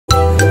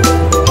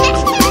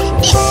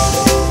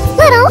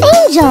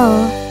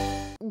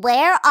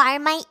Where are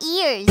my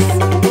ears?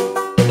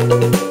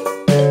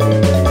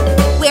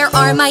 Where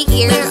are my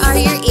ears? Where are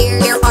your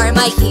ears? Where are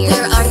my ears?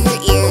 Where are your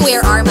ears?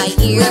 Where are my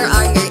ears? Where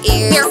are your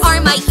ears? Where are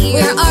my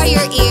ears? Where are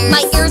your ears?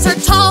 My ears are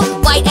tall,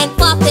 white and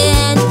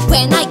floppin'.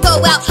 When I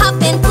go out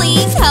hoppin',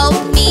 please help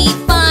me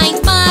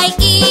find my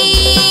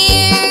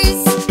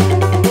ears.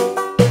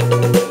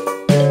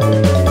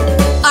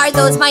 Are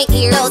those my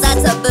ears? No,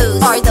 that's a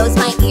booze. Are those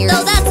my ears?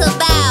 No, that's a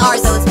bow. Are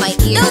those my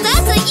ears? No,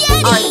 that's a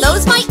yeti. Are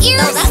those my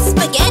ears? No, that's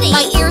spaghetti.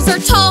 My ears are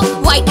tall,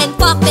 white and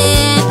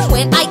floppin'.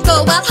 When I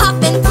go out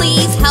hoppin',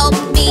 please help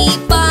me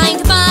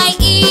find my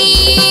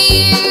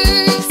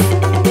ears.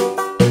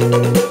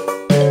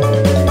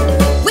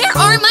 Where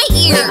are my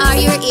ears? Where are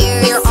your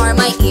ears? Where are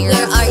my ears?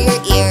 Where are your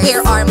ears?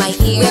 Where are my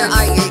ears? Where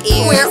are your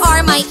ears? Where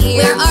are my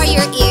ears? Where are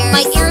your ears?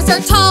 My ears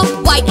are tall,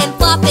 white and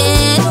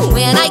floppin'.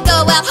 When I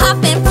go out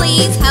hoppin',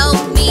 please help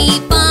me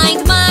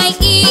find my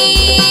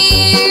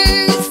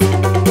ears.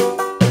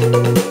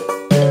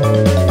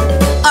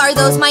 Are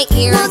those my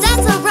ears? No,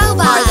 that's a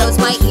robot. Are those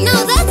my ears?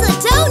 No, that's a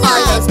donut.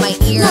 Are those my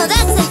ears? No,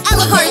 that's an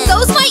elephant. Are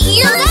those my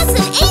ears? No, that's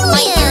an alien.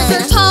 My ears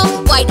are tall,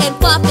 white and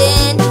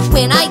floppin'.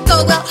 When I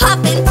go out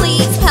hoppin',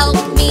 please help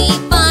me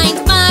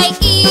find my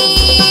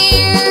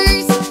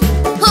ears.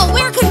 Oh,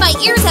 where could my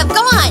ears have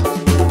gone?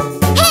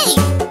 Hey!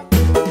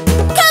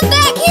 Come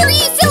back here,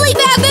 you silly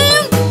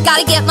baboon!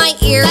 Gotta get my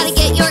ears. Gotta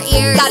get your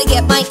ears. Gotta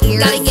get my ears.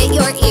 Gotta get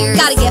your ears.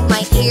 Gotta get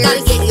my ears.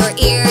 Gotta get your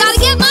ears. Gotta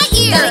get my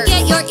ears. Gotta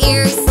get your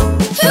ears.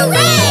 Hooray!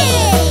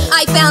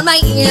 I found my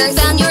ears.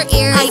 You found your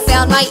ears. I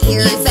found my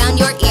ears. You found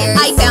your ears.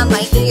 I found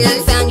my ears.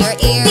 You found your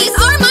ears. These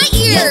are my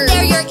ears. Yes,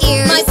 they're your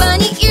ears. My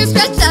funny ears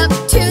stretched up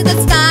to the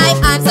sky.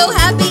 I'm so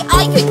happy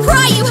I could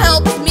cry. You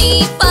helped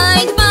me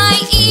find my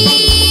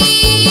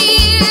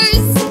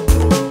ears.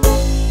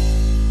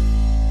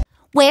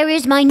 Where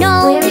is my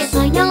nose? Where is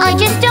my nose? I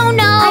just don't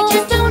know. I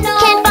just don't know.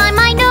 Can't find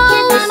my nose.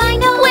 Can't find my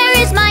nose. Where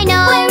is my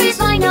nose? Where is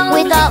my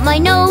nose? Without my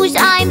nose,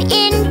 I'm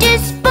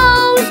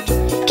indisposed.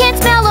 Can't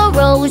smell a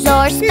rose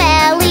or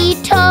smelly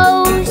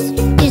toes.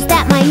 Is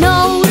that my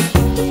nose?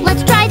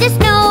 Let's try this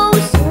nose.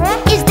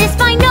 Is this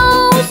my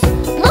nose?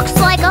 Looks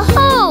like a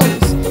hose.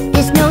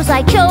 This nose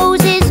I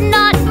chose is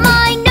not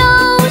my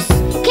nose.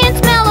 Can't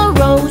smell a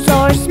rose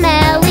or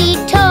smelly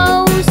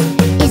toes.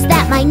 Is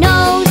that my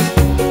nose?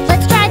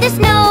 Let's try this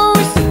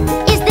nose.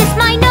 Is this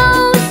my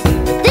nose?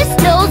 This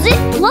nose, it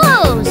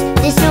blows.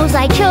 This nose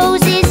I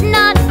chose is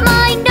not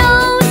my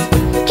nose.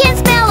 Can't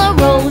smell a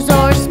rose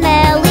or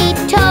smelly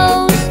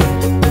toes.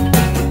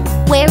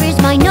 Where is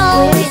my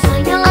nose?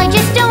 I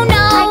just don't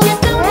know.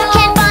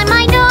 Can't find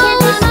my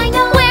nose.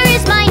 Where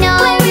is my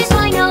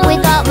nose?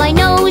 Without my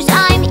nose,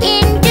 I'm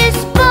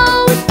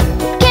indisposed.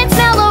 Can't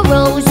smell a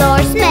rose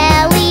or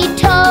smelly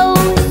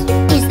toes.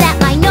 Is that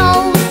my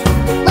nose?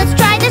 Let's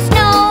try this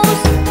nose.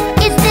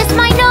 Is this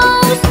my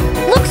nose?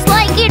 Looks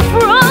like it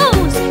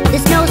froze.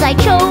 This nose I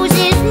chose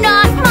is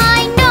not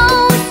my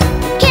nose.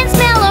 Can't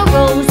smell a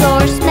rose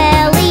or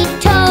smelly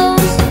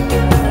toes.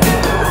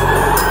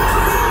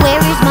 Where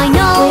is my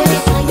nose?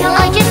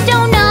 I just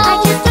don't know.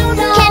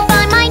 Can't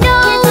find my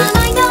nose.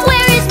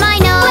 Where is my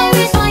nose?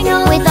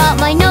 Without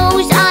my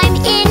nose, I'm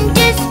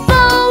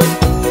indisposed.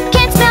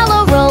 Can't smell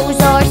a rose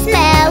or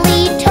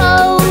smelly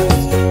toes.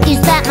 Is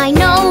that my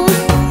nose?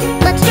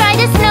 Let's try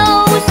this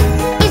nose.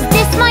 Is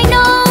this my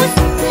nose?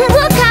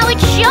 Look how it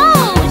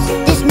shows.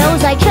 This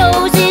nose I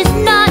chose is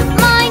not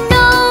my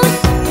nose.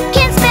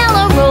 Can't smell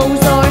a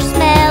rose or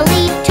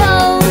smelly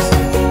toes.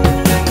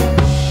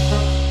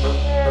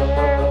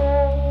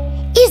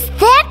 Is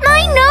that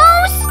my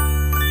nose?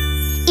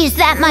 Is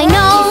that my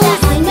nose?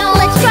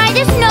 Let's try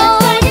this nose.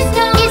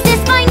 Is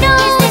this my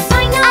nose?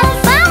 I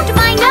found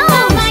my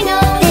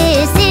nose.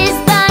 This is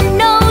the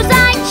nose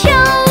I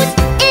chose.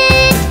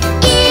 It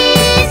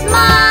is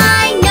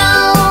my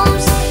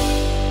nose.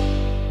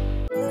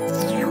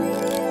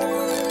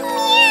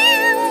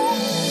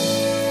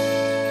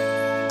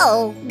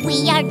 Oh,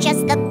 we are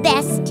just the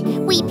best.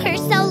 We purr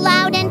so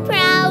loud and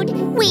proud.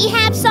 We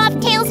have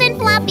soft tails and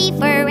fluffy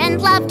fur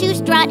and love to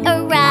strut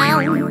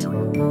around.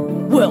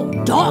 Well,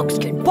 dogs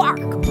can bark,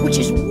 which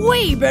is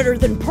way better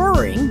than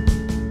purring.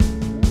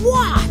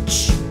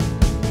 Watch!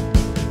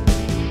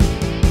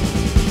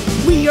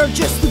 We are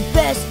just the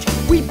best.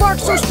 We bark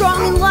so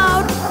strong and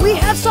loud. We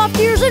have soft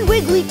ears and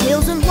wiggly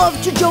tails and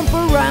love to jump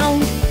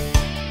around.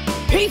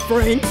 Hey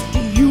friends, do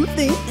you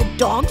think that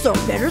dogs are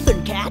better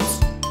than cats?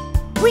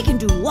 We can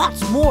do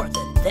lots more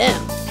than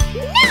them.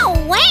 No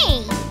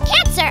way!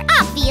 Cats are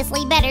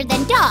obviously better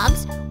than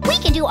dogs. We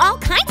can do all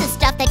kinds of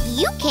stuff that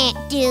you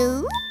can't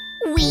do.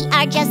 We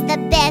are just the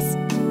best.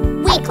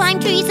 We climb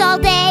trees all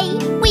day.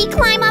 We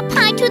climb up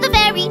high to the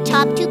very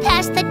top to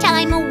pass the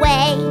time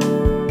away.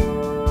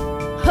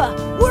 Huh,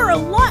 we're a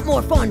lot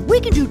more fun. We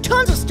can do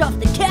tons of stuff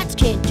that cats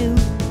can't do.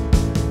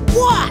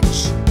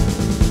 Watch!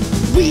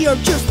 We are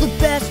just the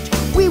best.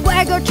 We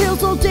wag our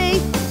tails all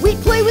day. We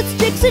play with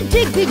sticks and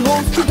dig big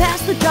holes to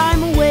pass the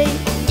time away.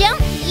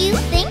 Don't you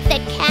think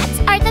that cats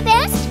are the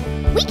best?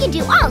 We can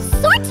do all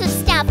sorts of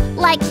stuff,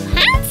 like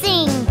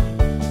pouncing.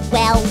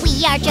 Well,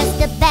 we are just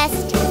the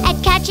best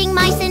at catching catching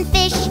mice and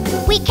fish.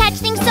 We catch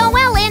things so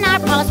well in our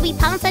paws, we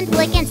pounce and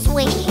flick and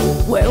swish.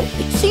 Well,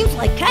 it seems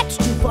like cats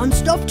do fun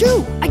stuff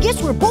too. I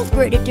guess we're both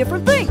great at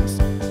different things.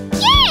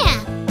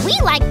 Yeah! We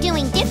like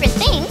doing different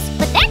things,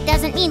 but that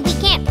doesn't mean we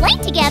can't play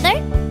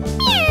together.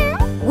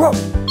 Whoa.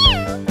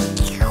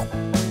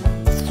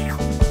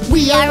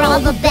 We are all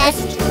the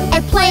best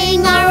at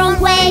playing our own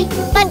way,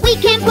 but we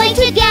can play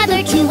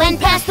together too and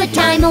pass the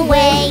time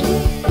away.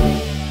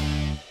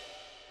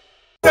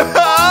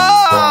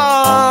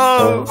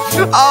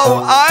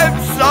 Oh, I'm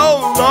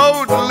so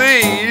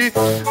lonely.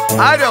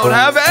 I don't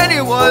have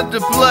anyone to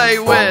play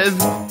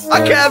with.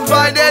 I can't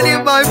find any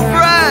of my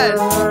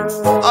friends.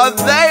 Are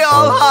they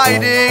all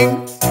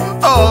hiding?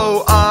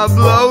 Oh, I'm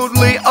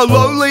lonely, a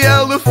lonely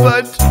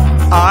elephant.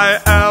 I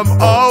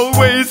am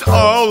always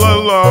all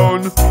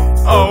alone.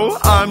 Oh,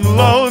 I'm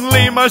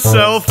lonely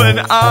myself and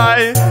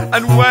I.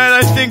 And when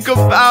I think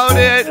about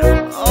it,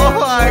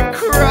 oh, I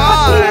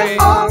cry.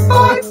 Are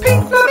my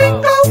pink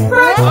flamingo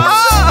friends?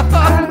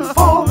 And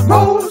four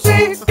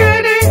rosy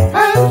guinea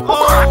hens.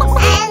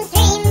 And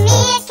 3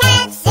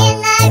 meerkats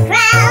in the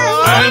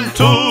crowd. And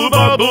 2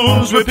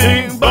 baboons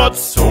whipping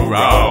butts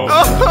around.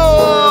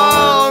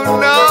 Oh,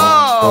 no.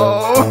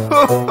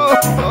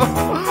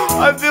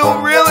 I feel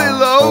really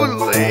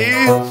lonely.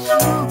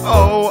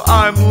 Oh,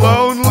 I'm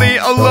lonely,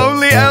 a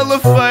lonely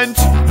elephant.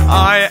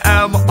 I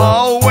am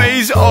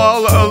always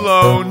all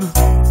alone.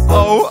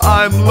 Oh,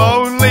 I'm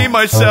lonely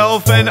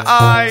myself and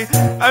I.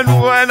 And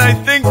when I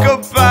think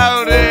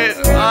about it,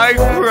 I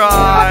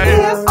cry.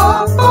 Here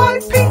are my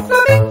pink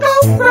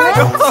flamingo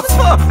friends.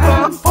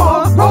 And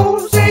four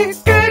rosy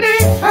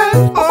guinea hens.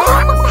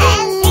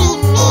 And 3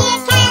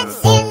 meerkats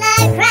in the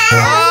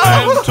crowd.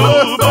 And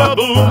 2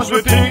 baboons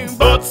whipping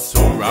butts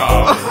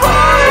around.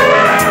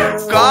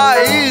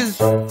 Guys,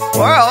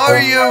 where are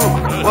you?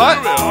 What?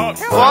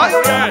 What?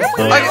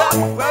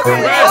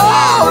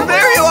 Oh,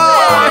 there you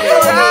are!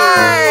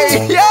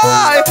 Hooray!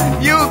 Yeah!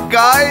 You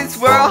guys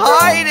were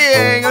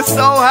hiding! I'm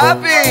so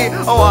happy!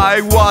 Oh,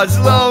 I was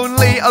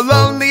lonely, a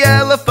lonely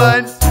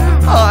elephant.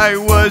 I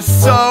was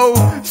so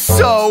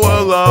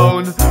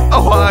alone.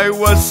 Oh, I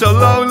was so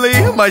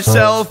lonely,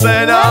 myself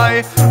and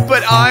I.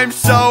 But I'm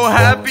so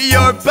happy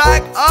you're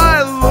back.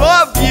 I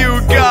love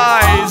you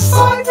guys!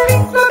 My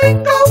pink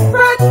flamingo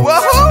friends.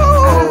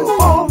 Woohoo! And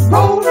four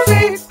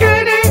rosy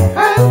guinea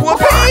hens.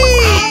 Whoopee!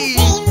 And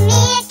 3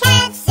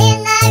 meerkats in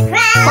the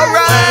crowd.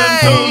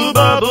 Hooray! And 2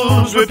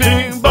 bubbles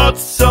whipping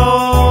butts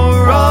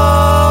around.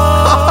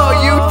 Oh,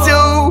 you too?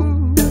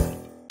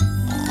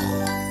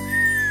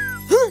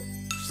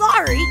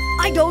 Sorry,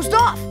 I dozed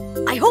off.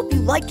 I hope you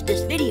liked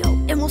this video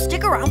and will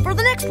stick around for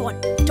the next one.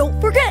 Don't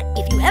forget,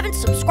 if you haven't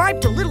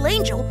subscribed to Little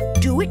Angel,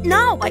 do it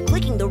now by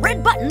clicking the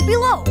red button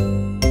below.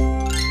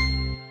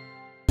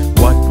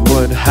 What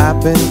would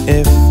happen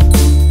if?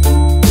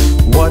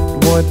 What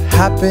would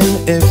happen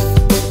if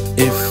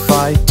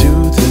I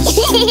do this?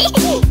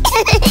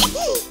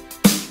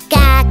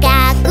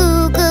 Gaga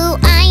goo goo,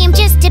 I am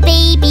just a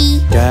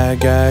baby.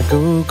 Gaga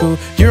goo goo,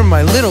 you're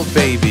my little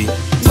baby.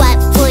 What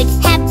would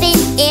happen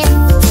if?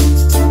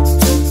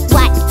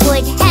 What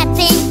would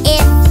happen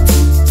if?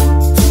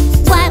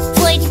 What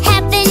would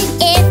happen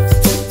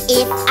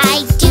if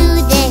I do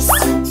this?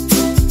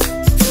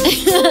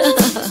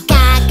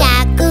 Gaga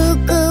goo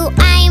goo,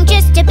 I am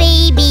just a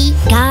baby.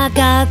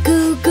 Gaga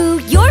goo goo,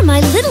 you're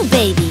my little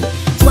baby.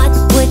 What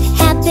would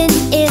happen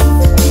if?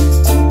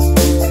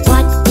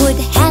 What would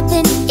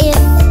happen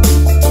if?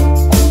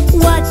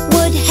 What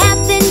would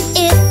happen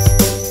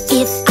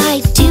if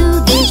I do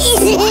this?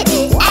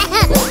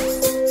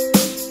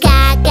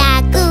 Gaga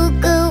goo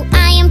goo,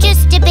 I am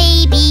just a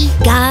baby.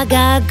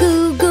 Gaga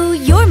goo goo,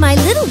 you're my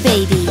little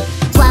baby.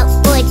 What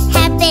would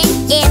happen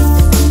if?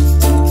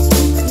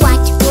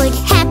 What would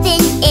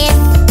happen if?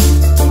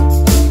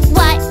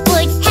 What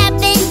would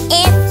happen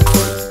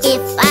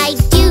if I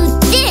do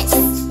this?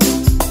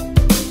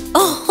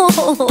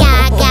 Oh,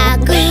 Gaga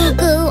goo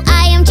goo, I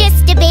am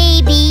just a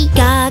baby.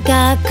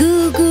 Gaga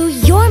goo goo,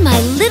 you're my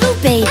little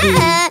baby.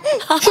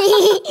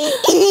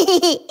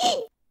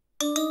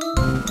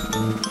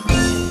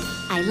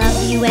 I love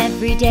you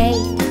every day,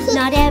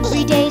 not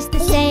every day's the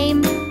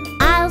same.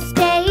 I'll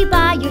stay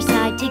by your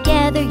side,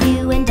 together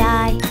you and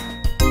I.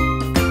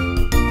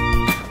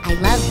 I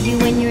love you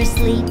when you're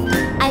asleep,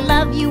 I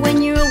love you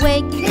when you're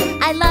awake.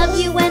 I love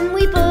you when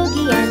we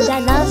boogie and I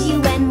love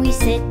you when we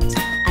sit.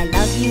 I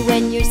love you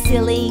when you're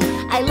silly,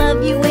 I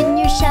love you when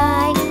you're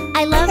shy.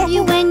 I love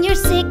you when you're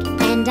sick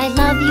and I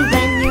love you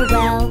when you're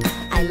well.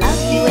 I love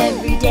you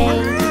every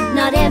day,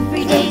 not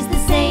every day's the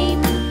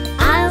same.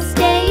 I'll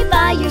stay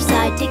by your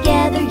side,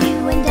 together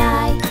you and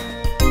I.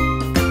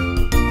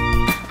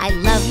 I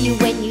love you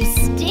when you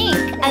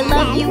stink, I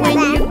love you when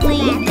you're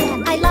clean.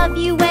 I love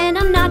you when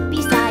I'm not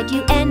beside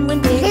you and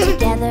when we're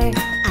together.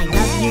 I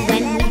love you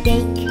when we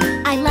bake,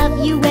 I love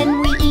you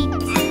when we eat.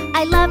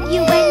 I love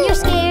you when you're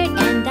scared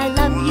and I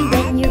love you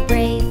when you're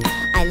brave.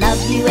 I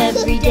love you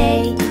every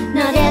day,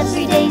 not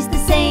every day's the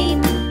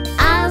same.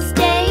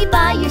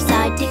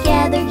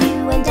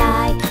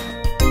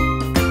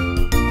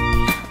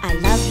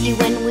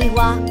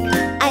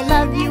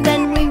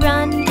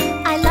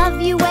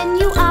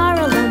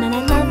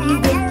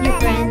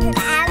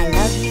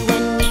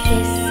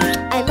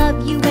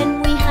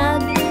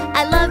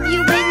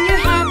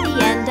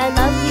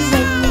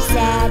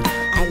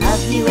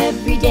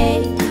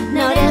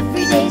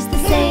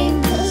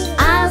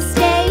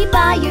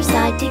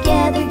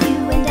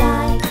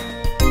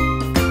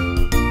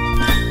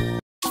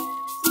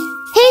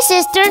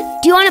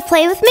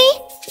 play with me?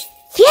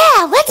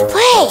 Yeah, let's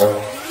play!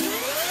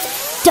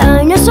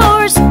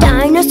 Dinosaurs,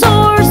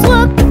 dinosaurs,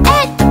 look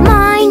at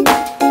mine.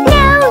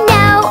 No,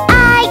 no,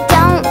 I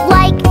don't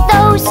like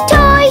those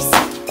toys.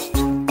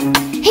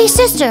 Hey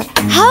sister,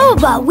 how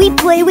about we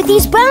play with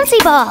these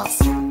bouncy balls?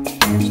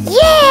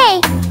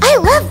 Yay! I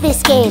love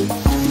this game.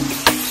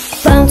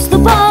 Bounce the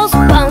balls,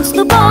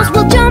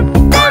 we'll jump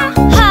them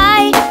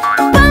high.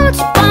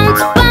 Bounce,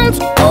 bounce, bounce,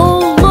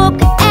 oh look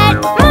at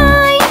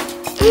mine.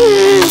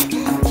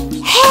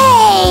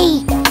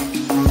 Hey!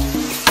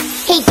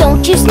 Hey,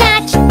 don't you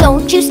snatch,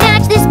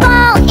 this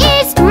ball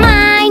is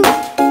mine.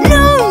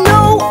 No,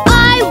 no,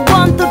 I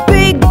want the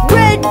big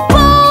red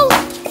ball.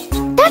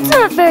 That's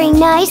not very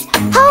nice.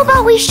 How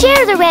about we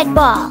share the red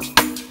ball?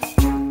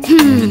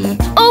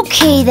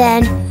 Okay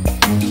then.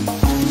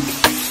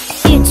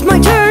 It's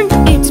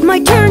my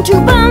turn to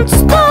bounce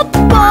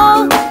the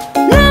ball.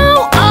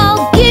 Now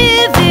I'll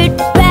give it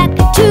back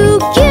to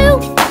you.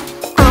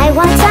 I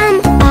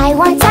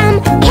want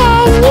some,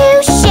 can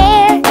you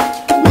share?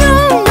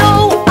 No,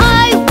 no,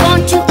 I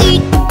want to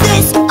eat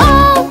this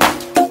all.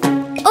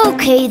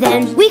 Okay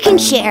then, we can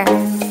share.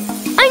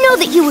 I know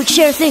that you would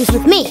share things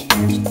with me.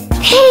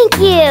 Thank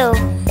you.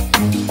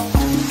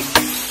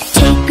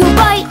 Take a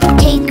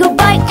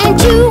bite, and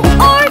 2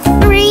 or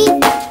 3.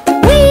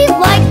 We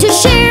like to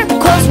share,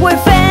 'cause we're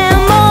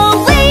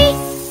family.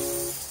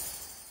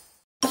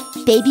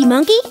 Baby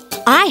Monkey,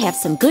 I have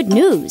some good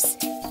news.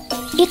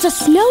 It's a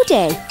snow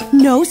day,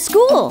 no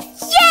school.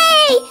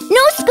 Yay!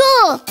 No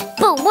school!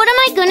 But what am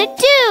I gonna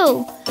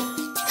do?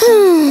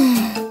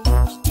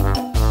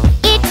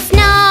 It's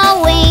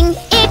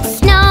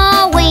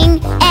snowing,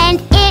 and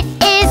it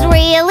is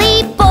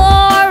really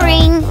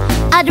boring.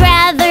 I'd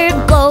rather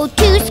go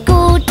to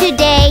school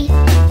today,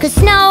 'cause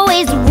snow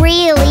is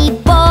really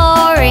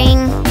boring.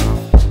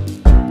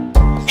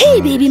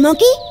 Hey, Baby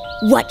Monkey,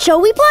 what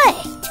shall we play?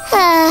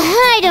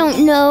 I don't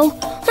know.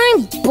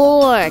 I'm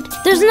bored.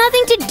 There's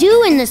nothing to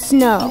do in the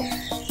snow.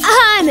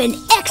 I'm an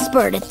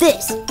expert at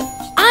this.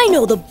 I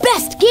know the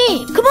best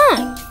game. Come on.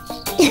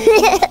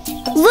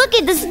 Look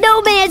at the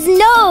snowman's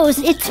nose.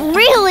 It's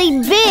really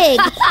big.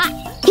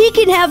 He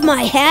can have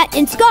my hat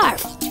and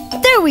scarf.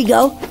 There we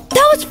go.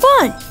 That was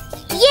fun.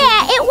 Yeah,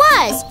 it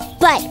was.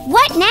 But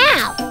what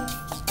now?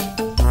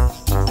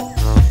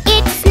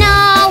 It's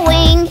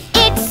snowing,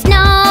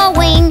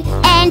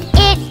 and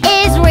it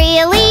is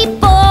really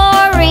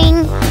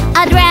boring.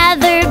 I'd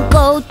rather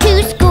go to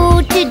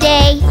school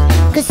today,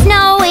 'cause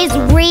snow is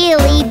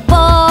really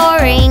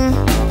boring.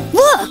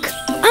 Look,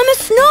 I'm a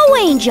snow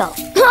angel.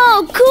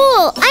 Oh,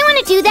 cool. I want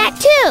to do that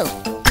too.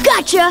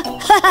 Gotcha.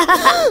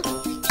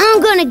 I'm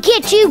gonna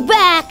get you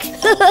back.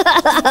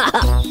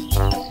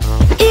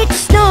 It's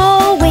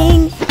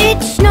snowing.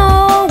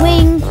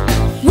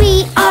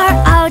 We are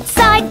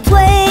outside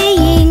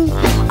playing.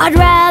 I'd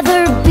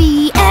rather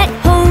be at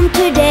home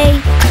today,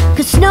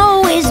 'cause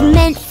snow is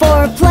meant for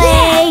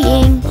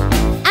playing.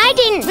 I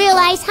didn't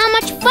realize how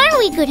much fun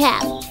we could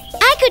have.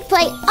 I could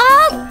play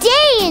all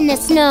day in the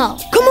snow.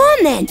 Come on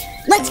then,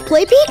 let's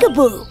play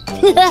peekaboo.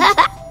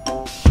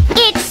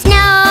 It's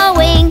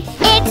snowing,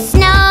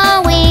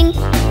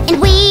 and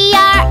we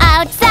are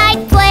outside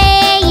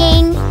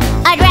playing.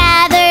 I'd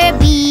rather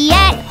be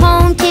at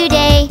home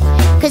today,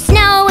 'cause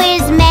snow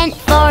is meant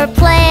for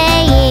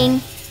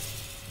playing.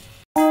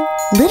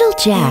 Little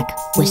Jack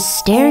was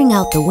staring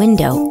out the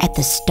window at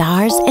the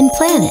stars and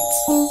planets.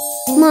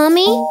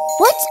 Mommy,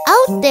 what's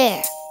out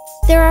there?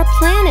 There are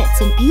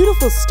planets and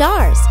beautiful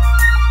stars.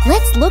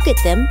 Let's look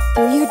at them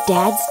through your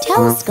dad's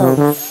telescope.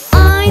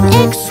 I'm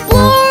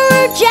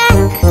Explorer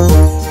Jack,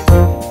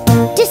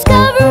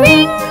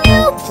 discovering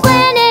new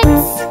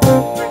planets,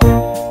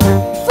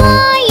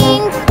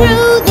 flying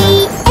through the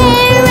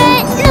air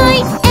at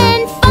night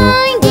and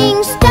finding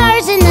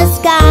stars in the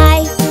sky.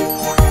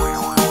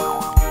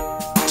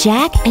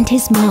 Jack and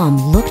his mom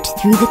looked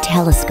through the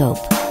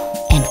telescope.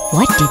 And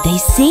what did they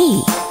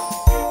see?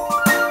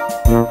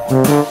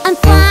 I'm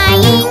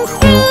flying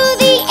through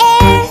the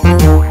air,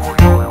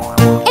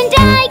 and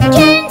I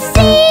can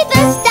see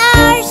the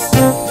stars.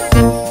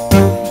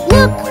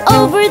 Look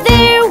over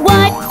there,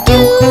 what do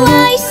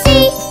I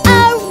see? A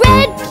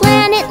red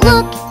planet,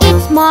 look,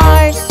 it's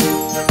Mars.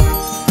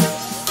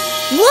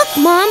 Look,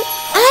 Mom,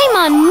 I'm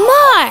on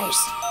Mars.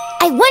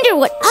 I wonder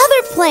what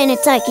other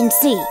planets I can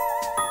see.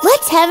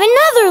 Let's have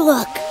another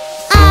look.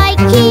 I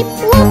keep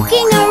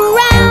looking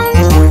around.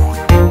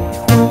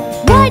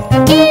 What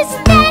is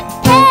that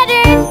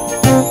pattern?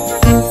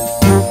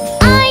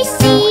 I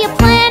see a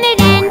planet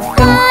and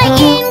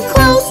flying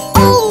close.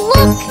 Oh,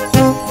 look,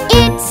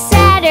 it's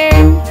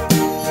Saturn.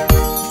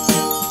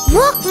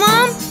 Look,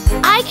 Mom,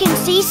 I can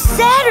see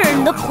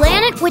Saturn, the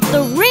planet with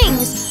the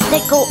rings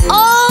that go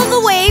all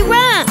the way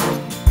round.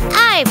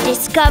 I've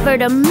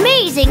discovered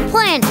amazing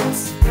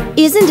planets.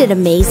 Isn't it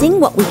amazing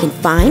what we can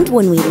find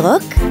when we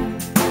look?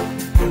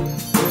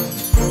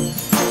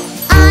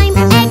 I'm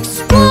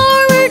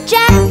Explorer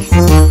Jack,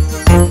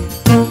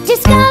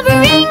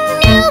 discovering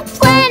new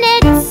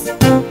planets,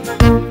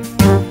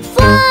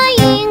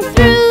 flying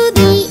through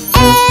the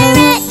air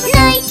at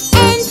night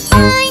and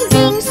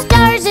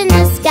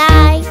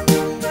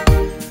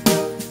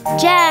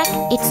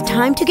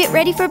time to get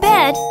ready for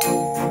bed.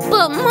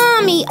 But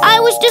Mommy, I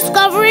was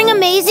discovering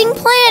amazing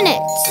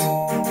planets.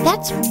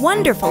 That's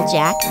wonderful,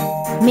 Jack.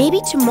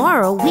 Maybe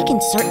tomorrow we can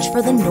search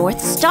for the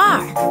North Star.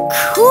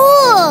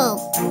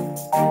 Cool!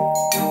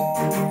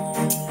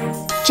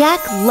 Jack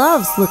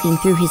loves looking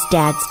through his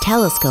dad's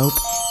telescope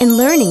and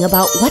learning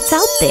about what's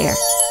out there.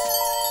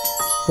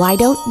 Why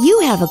don't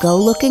you have a go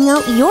looking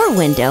out your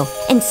window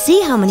and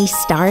see how many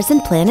stars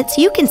and planets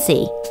you can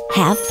see?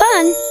 Have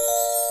fun!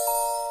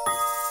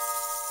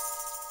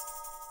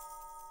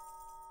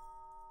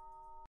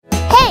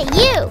 Hey,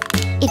 you!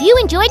 If you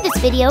enjoyed this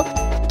video,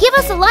 give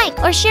us a like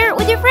or share it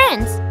with your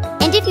friends.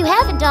 And if you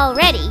haven't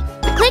already,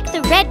 click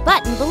the red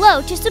button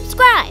below to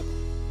subscribe.